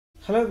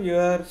Hello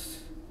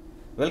viewers,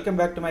 welcome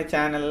back to my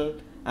channel.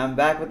 I'm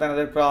back with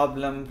another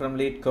problem from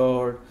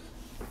Leetcode.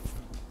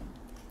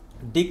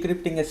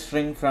 Decrypting a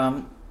string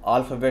from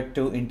alphabet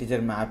to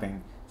integer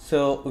mapping.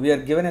 So we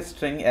are given a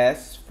string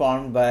S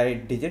formed by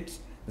digits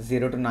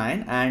 0 to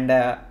 9 and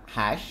a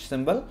hash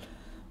symbol.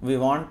 We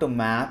want to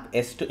map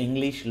S to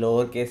English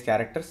lowercase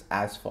characters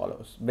as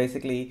follows.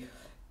 Basically,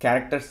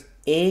 characters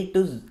A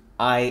to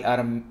I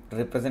are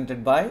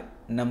represented by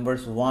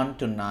numbers 1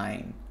 to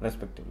 9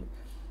 respectively.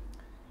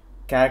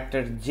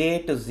 Characters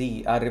J to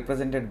Z are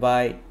represented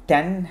by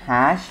 10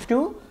 hash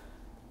to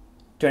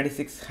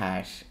 26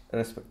 hash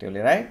respectively,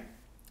 right?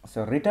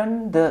 So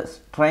return the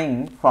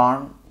string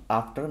formed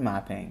after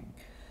mapping.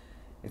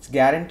 It's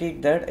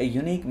guaranteed that a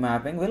unique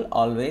mapping will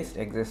always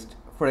exist.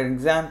 For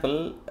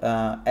example,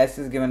 S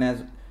is given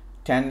as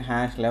 10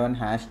 hash, 11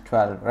 hash,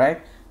 12,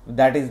 right?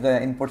 That is the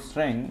input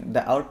string.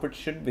 The output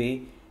should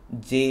be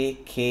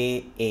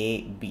jkab.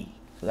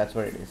 So that's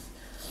what it is.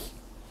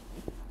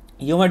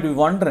 You might be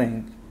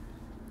wondering,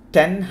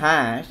 10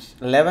 hash,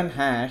 11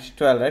 hash,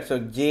 12, right? So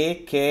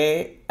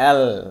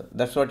jkl,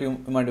 that's what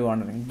you might be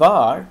wondering.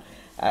 But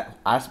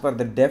as per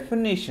the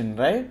definition,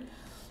 right,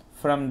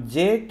 from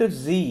J to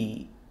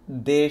Z,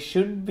 they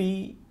should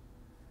be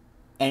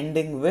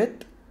ending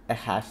with a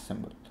hash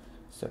symbol.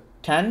 So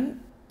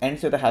 10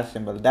 ends with a hash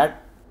symbol,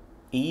 that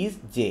is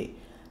J.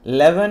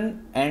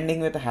 11 ending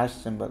with a hash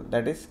symbol,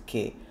 that is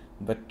K.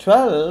 But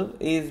 12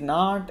 is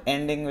not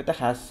ending with a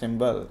hash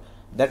symbol.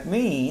 That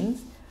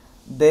means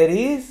there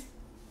is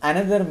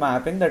another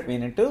mapping that we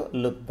need to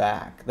look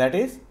back. That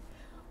is,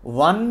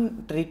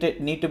 1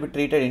 need to be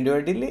treated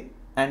individually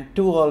and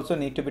 2 also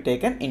need to be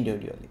taken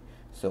individually.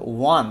 So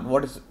 1,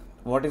 what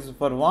is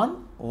for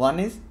 1? 1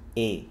 is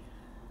A,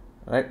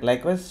 right?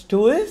 Likewise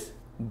 2 is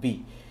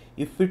B.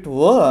 If it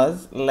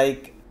was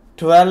like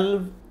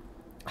 12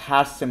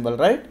 hash symbol,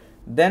 right,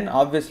 then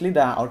obviously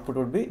the output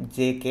would be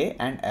JK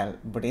and L.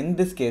 But in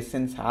this case,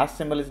 since hash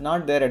symbol is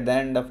not there at the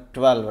end of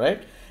 12,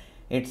 right,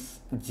 it's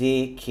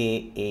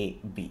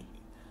JKAB.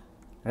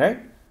 Right?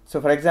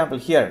 So for example,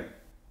 here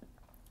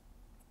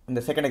in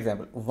the second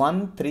example,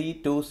 1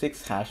 3 2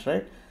 6 hash,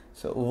 right?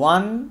 So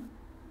 1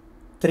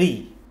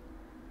 3,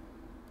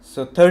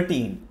 so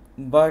 13,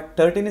 but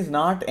 13 is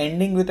not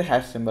ending with a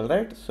hash symbol,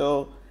 right?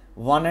 So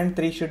 1 and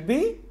 3 should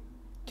be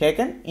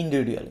taken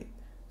individually.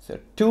 So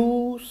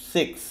 2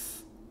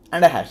 6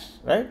 and a hash,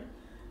 right?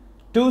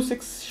 2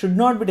 6 should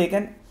not be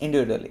taken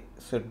individually.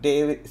 So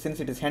since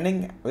it is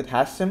ending with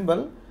hash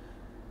symbol,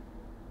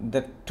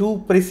 the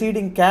two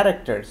preceding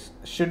characters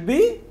should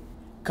be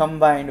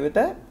combined with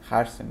a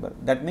hash symbol.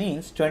 That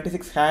means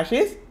 26 hash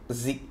is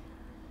Z.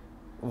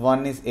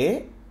 1 is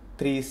A,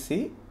 3 is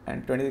C,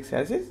 and 26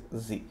 hash is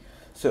Z.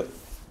 So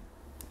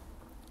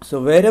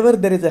wherever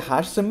there is a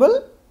hash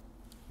symbol,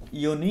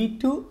 you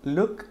need to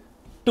look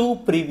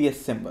two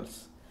previous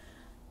symbols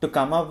to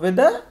come up with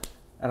the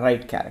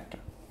right character.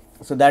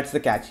 So that's the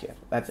catch here.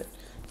 That's it.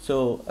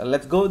 So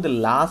let's go with the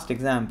last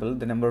example,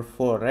 the number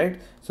 4,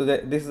 right? So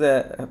this is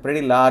a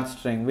pretty large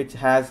string which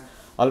has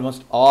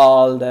almost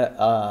all the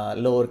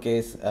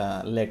lowercase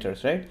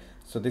letters, right?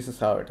 So this is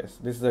how it is.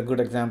 This is a good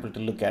example to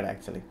look at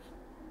actually.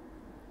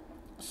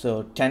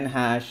 So 10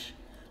 hash,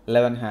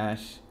 11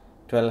 hash,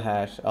 12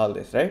 hash, all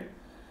this, right?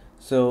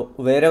 So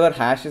wherever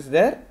hash is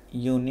there,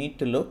 you need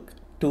to look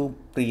two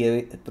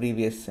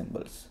previous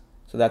symbols.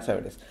 So that's how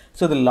it is.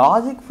 So the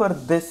logic for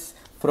this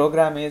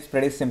program is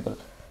pretty simple.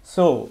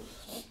 So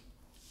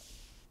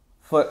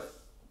for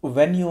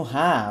when you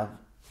have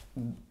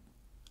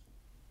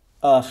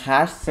a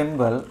hash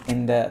symbol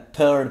in the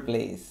third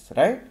place,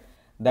 right,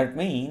 that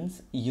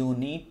means you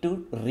need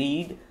to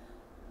read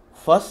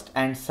first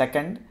and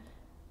second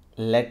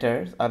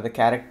letters or the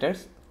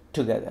characters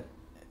together,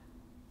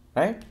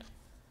 right?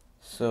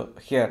 So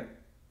here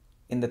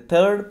in the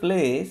third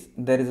place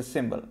there is a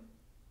symbol,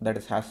 that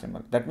is hash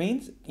symbol. That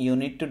means you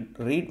need to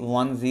read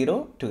 1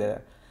 0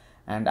 together,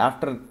 and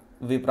after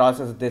we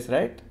process this,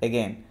 right,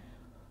 again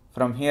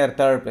from here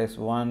third place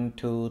 1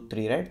 2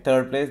 3, right,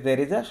 third place there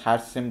is a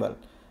hash symbol,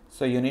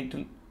 so you need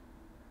to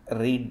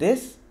read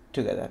this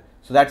together.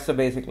 So that's the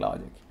basic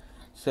logic.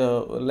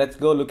 So let's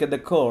go look at the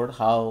code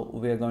how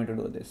we are going to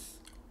do this,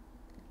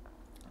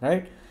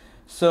 right?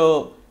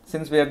 So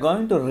since we are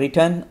going to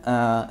return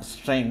a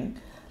string,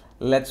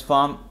 let's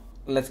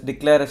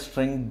declare a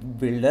string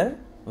builder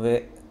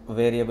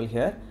variable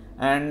here,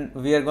 and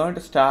we are going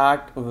to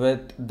start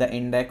with the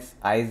index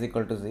I is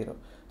equal to 0.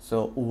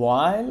 So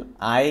while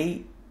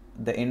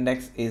the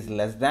index is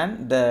less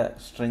than the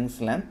string's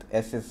length,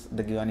 S is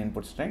the given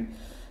input string.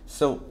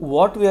 So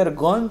what we are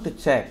going to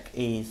check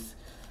is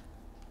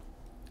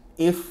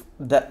if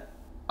the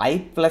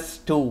I plus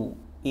 2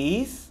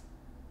 is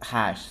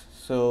hash.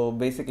 So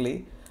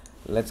basically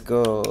let's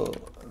go,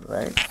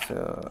 right?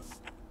 So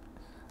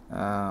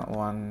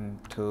 1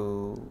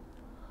 2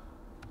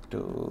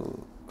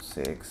 2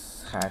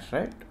 6 hash,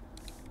 right?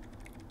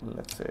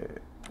 Let's say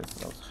this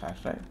is also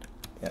hash, right?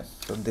 Yes.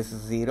 So this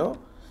is 0,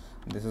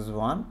 this is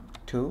 1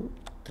 2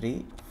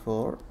 3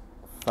 4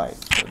 5.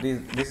 So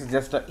this is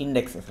just the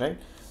indexes, right?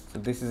 So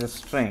this is a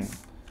string,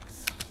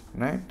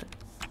 right?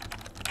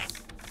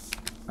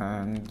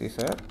 And these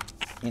are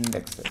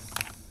indexes,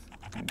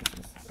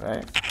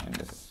 right?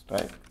 Indices,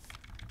 right?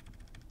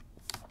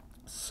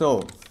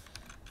 So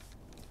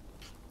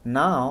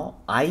now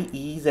I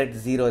is at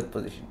 0th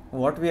position.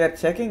 What we are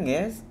checking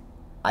is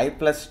I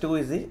plus 2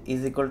 is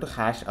equal to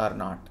hash or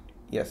not.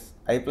 Yes,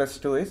 I plus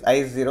 2 is, I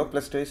is 0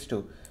 plus 2 is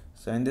 2.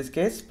 So in this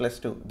case plus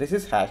 2, this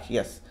is hash,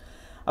 yes.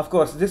 Of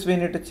course this we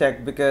need to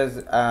check, because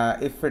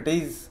if it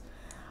is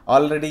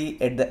already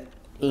at the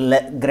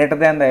greater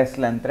than the s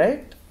length,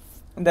 right,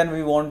 then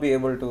we won't be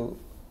able to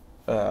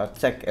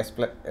check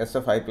s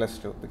of I plus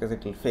 2, because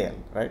it will fail,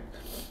 right?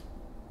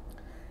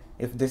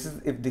 If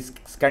this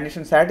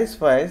condition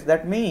satisfies,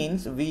 that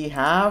means we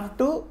have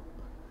to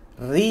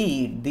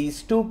read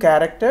these two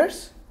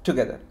characters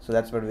together. So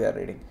that's what we are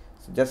reading.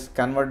 So just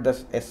convert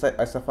the s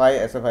of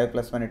I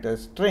plus 1 into a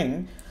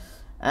string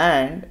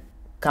and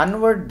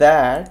convert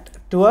that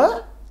to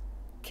a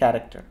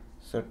character.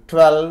 So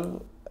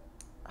 12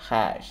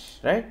 hash,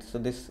 right? So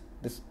this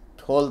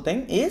whole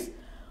thing is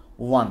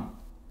 1.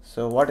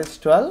 So what is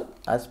 12?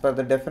 As per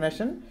the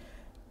definition,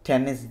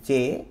 10 is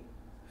j,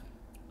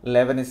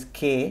 11 is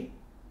k,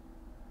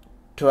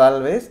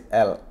 12 is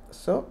l.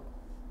 So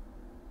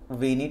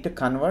we need to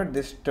convert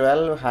this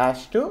 12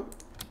 hash to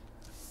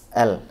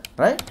l,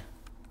 right?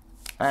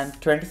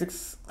 And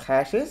 26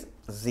 hash is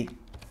z.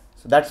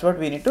 So that's what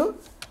we need to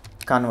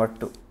convert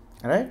to,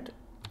 right?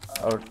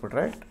 Output,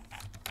 right?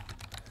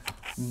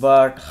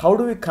 But how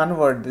do we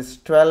convert this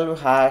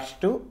 12 hash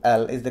to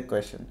l is the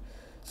question.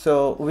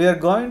 So we are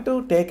going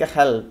to take a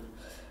help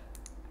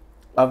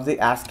of the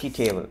ASCII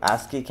table,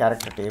 ASCII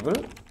character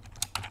table,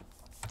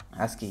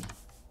 ASCII,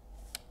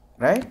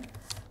 right?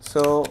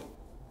 So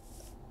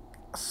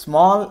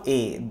small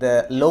a,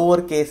 the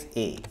lowercase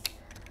a,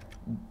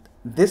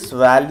 this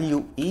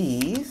value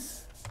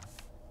is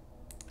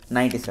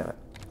 97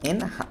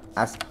 in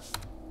ASCII.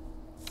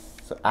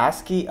 So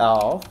ASCII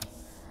of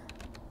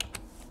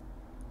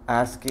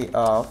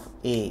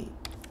a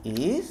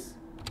is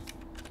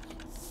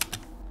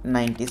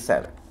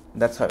 97.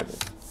 That's how it is.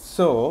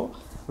 So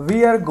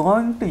we are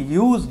going to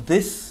use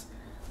this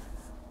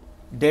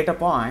data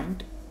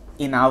point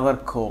in our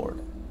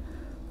code,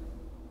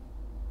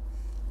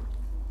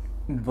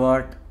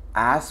 but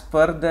as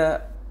per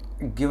the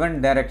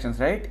given directions,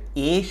 right,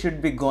 a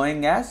should be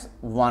going as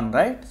 1,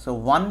 right? So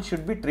 1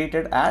 should be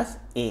treated as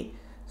a.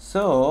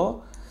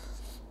 So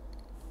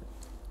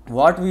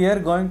what we are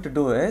going to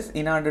do is,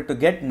 in order to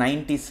get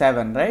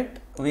 97, right,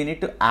 we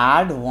need to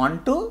add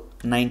 1 to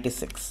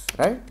 96,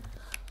 right?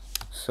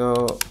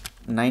 So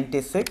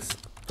 96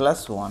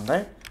 plus 1,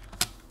 right?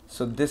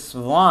 So this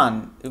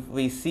 1, if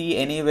we see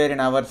anywhere in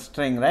our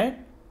string, right,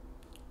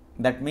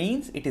 that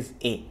means it is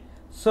a.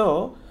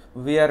 So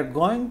we are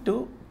going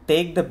to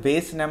take the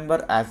base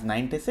number as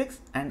 96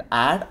 and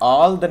add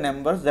all the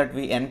numbers that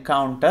we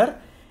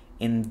encounter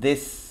in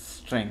this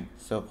string.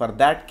 So for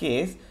that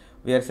case,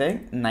 we are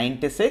saying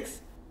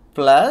 96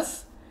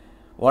 plus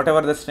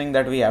whatever the string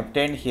that we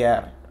obtained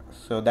here.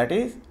 So that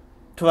is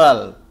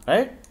 12,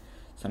 right?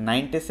 So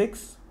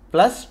 96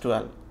 plus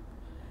 12.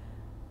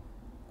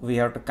 We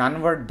have to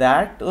convert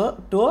that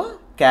to a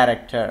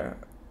character.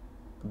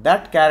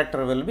 That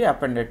character will be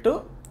appended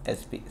to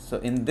SP. So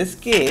in this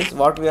case,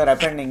 what we are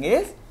appending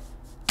is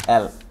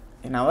L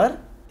in our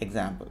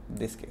example,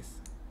 this case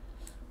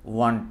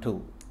 1,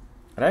 2,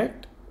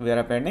 right? We are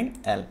appending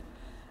L,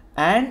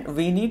 and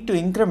we need to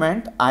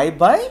increment I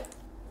by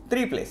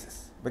 3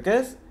 places,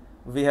 because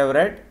we have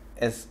read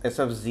S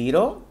of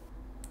 0,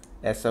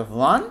 S of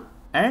 1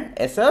 and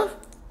S of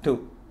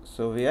 2.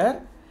 So we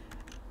are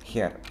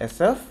here S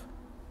of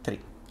 3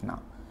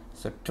 now.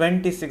 So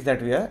 26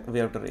 that we have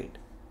to read,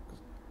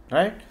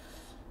 right?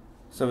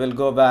 So we'll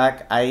go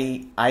back.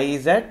 I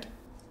is at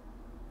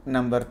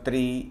number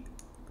 3,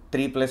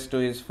 3 plus 2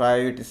 is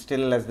 5, it is still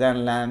less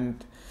than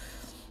length.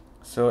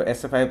 So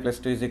S of I plus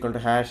 2 is equal to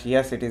hash.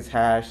 Yes, it is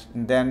hash.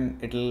 And then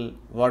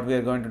what we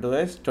are going to do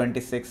is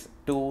 26,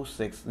 2,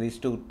 6, these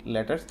two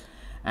letters,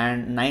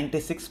 and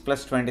 96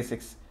 plus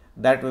 26,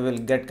 that we will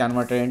get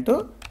converted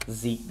into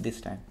Z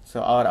this time.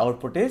 So our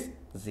output is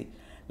Z.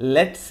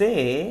 Let's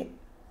say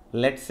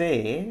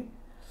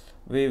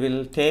we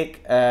will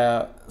take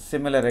a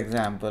similar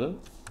example,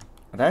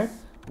 right?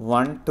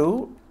 1,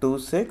 2, 2,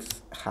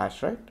 6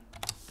 hash, right?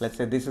 Let's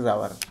say this is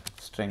our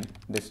string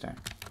this time,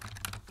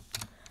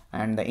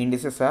 and the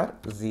indices are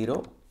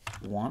 0,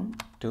 1,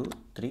 2,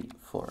 3,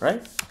 4,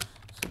 right?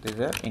 So these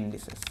are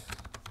indices.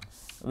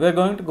 We are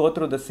going to go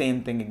through the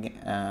same thing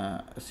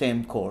again,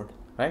 same code,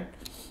 right?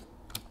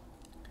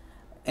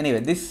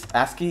 Anyway, this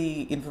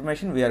ASCII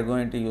information we are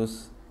going to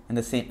use in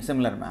the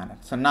similar manner.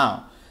 So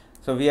now,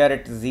 so we are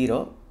at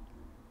 0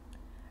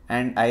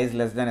 and I is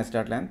less than s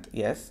dot length,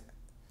 yes.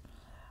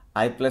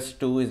 I plus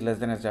 2 is less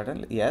than s dot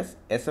length, yes.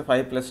 S of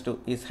I plus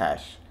 2 is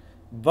hash,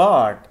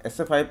 but S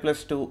of I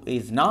plus 2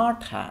 is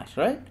not hash,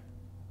 right?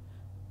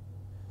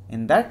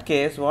 In that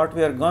case, what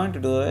we are going to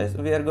do is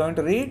we are going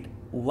to read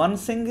one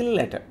single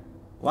letter,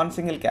 one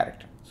single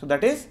character. So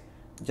that is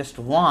just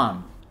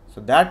 1.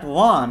 So that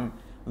 1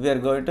 we are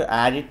going to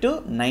add it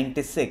to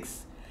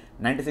 96.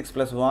 96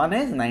 plus 1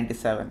 is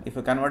 97. If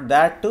you convert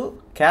that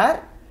to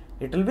char,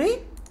 it will be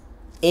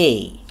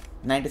A.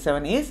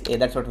 97 is A.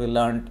 That's what we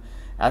learned.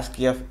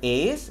 ASCII of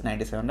A is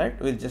 97, right?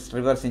 We'll just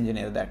reverse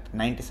engineer that.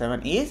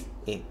 97 is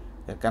A.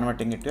 We're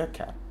converting it to a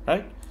char,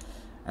 right?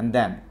 And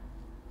then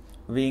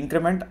we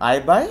increment I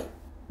by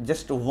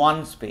just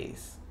one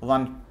space,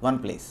 one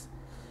place.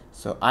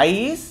 So I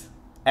is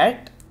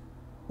at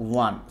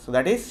 1. So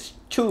that is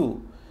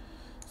 2.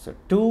 So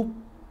 2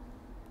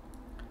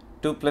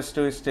 plus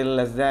 2 is still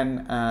less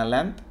than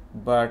length,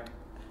 but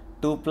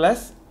 2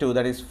 plus 2,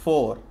 that is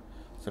 4.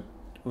 So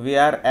we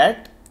are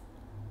at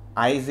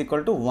I is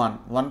equal to 1.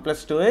 1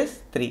 plus 2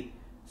 is 3.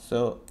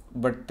 So,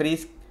 but 3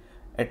 is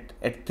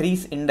at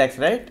 3's index,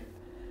 right?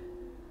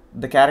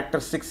 The character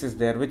 6 is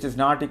there, which is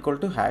not equal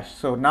to hash.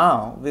 So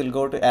now we'll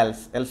go to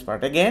else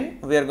part. Again,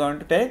 we are going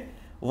to take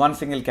one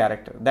single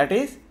character. That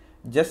is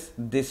just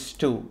this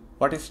 2.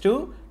 What is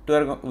 2?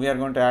 We are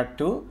going to add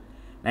 2.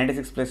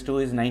 96 plus 2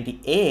 is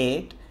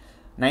 98.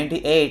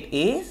 98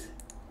 is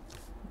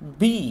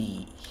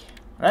B,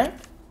 right?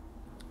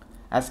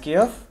 ASCII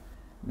of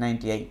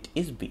 98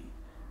 is B.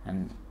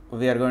 And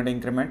we are going to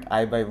increment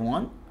I by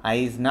 1. I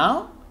is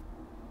now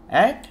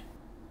at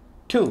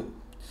 2.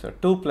 So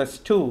 2 plus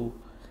 2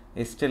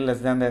 is still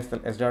less than the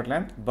s dot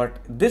length, but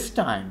this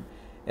time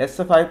s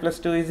of I plus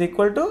 2 is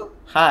equal to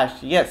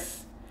hash.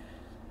 Yes,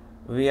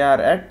 we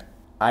are at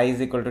I is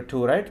equal to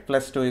 2, right?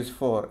 Plus 2 is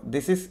 4.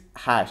 This is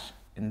hash.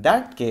 In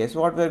that case,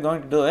 what we are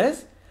going to do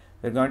is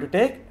we are going to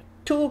take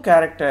 2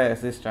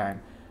 characters this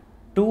time,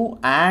 2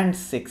 and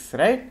 6,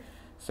 right?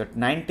 So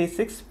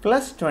 96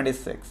 plus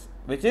 26,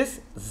 which is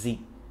Z.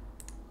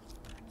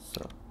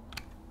 So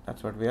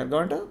that's what we are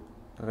going to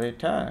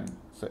return.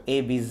 So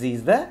ABC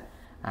is the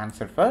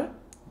answer for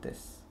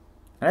this,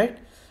 right?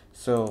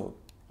 So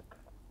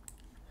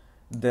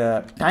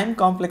the time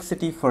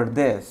complexity for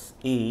this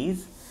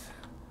is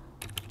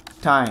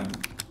time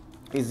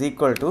is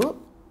equal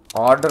to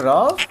order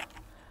of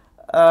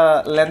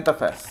length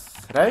of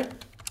S, right?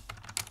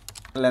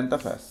 Length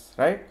of S,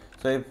 right?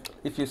 So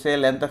if you say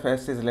length of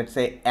S is, let's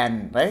say,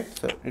 n, right?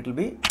 So it will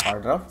be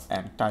order of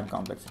n, time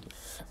complexity.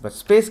 But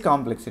space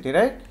complexity,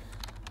 right?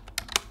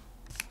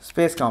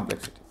 Space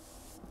complexity.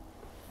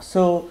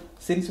 So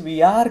since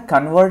we are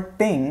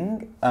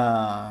converting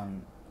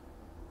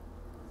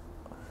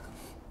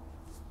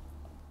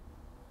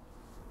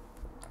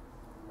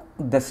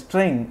the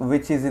string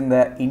which is in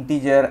the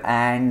integer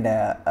and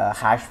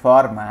hash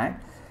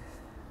format,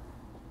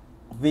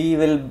 we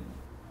will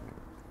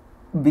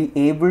be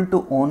able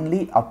to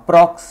only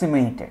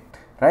approximate it,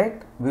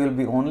 right? We will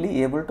be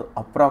only able to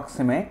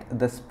approximate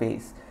the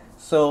space.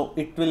 So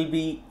it will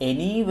be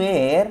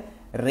anywhere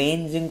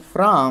ranging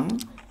from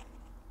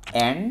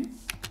n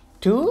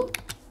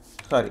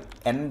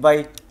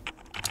by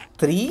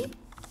 3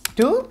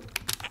 to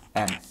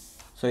n.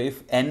 So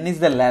if n is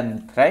the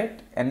length,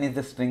 right? N is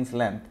the string's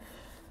length.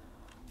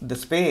 The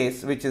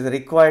space which is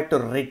required to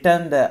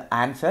return the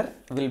answer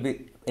will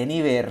be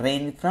anywhere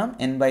range from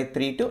n by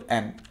 3 to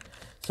n.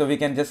 So we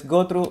can just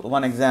go through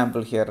one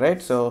example here,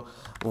 right? So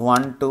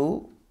 1,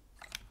 2,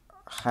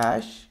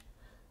 hash,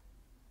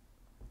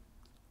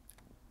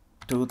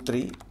 2,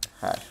 3,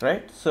 hash,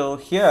 right? So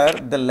here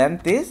the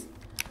length is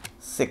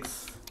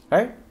 6,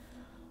 right?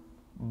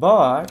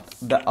 But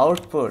the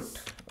output,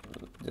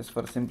 just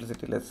for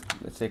simplicity, let's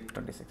take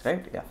 26,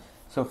 right? Yeah.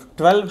 So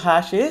 12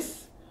 hash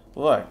is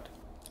what?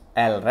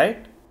 L,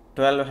 right?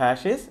 12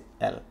 hash is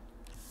L.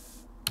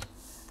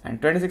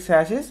 And 26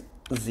 hash is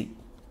Z.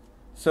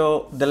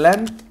 So the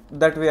length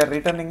that we are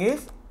returning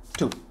is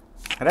 2,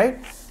 right?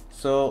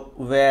 So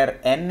where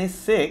n is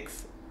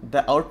 6,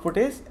 the output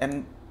is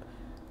n,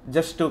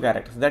 just 2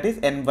 characters, that is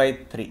n by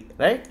 3,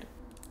 right?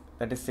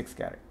 That is 6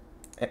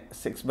 characters,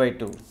 6 by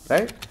 2,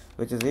 right?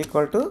 Which is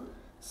equal to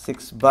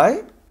 6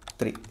 by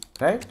 3,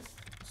 right?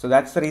 So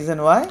that's the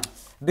reason why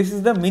this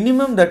is the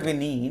minimum that we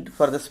need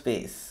for the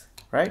space,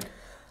 right?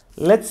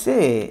 Let's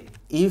say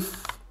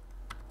if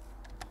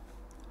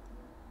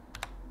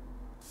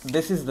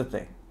this is the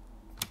thing,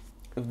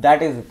 if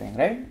that is the thing,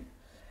 right,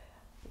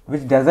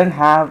 which doesn't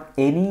have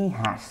any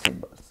hash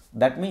symbols,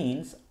 that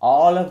means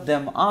all of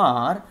them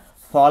are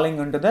falling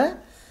into the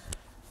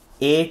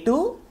A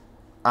to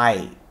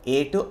I,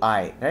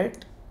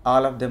 right?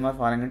 All of them are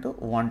falling into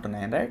 1 to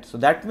 9, right? So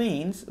that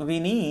means we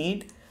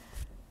need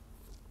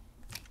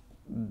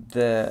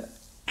the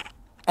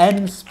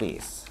n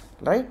space,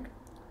 right?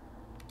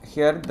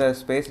 Here the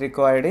space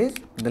required is,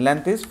 the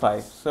length is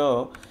 5.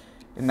 So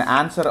in the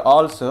answer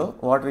also,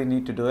 what we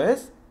need to do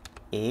is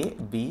A,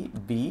 B,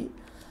 B,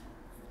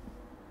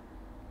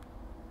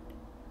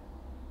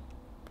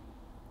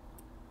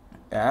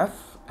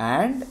 F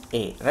and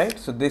A, right?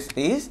 So this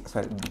is,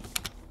 sorry, B.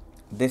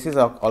 This is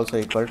also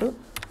equal to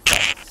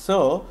 5.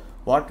 So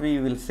what we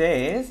will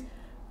say is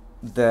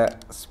the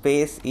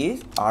space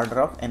is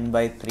order of n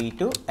by 3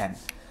 to n.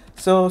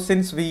 So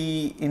since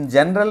we, in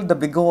general, the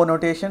big O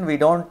notation, we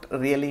don't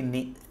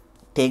really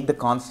take the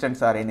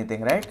constants or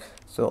anything, right?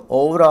 So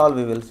overall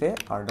we will say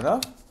order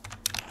of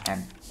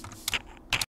n.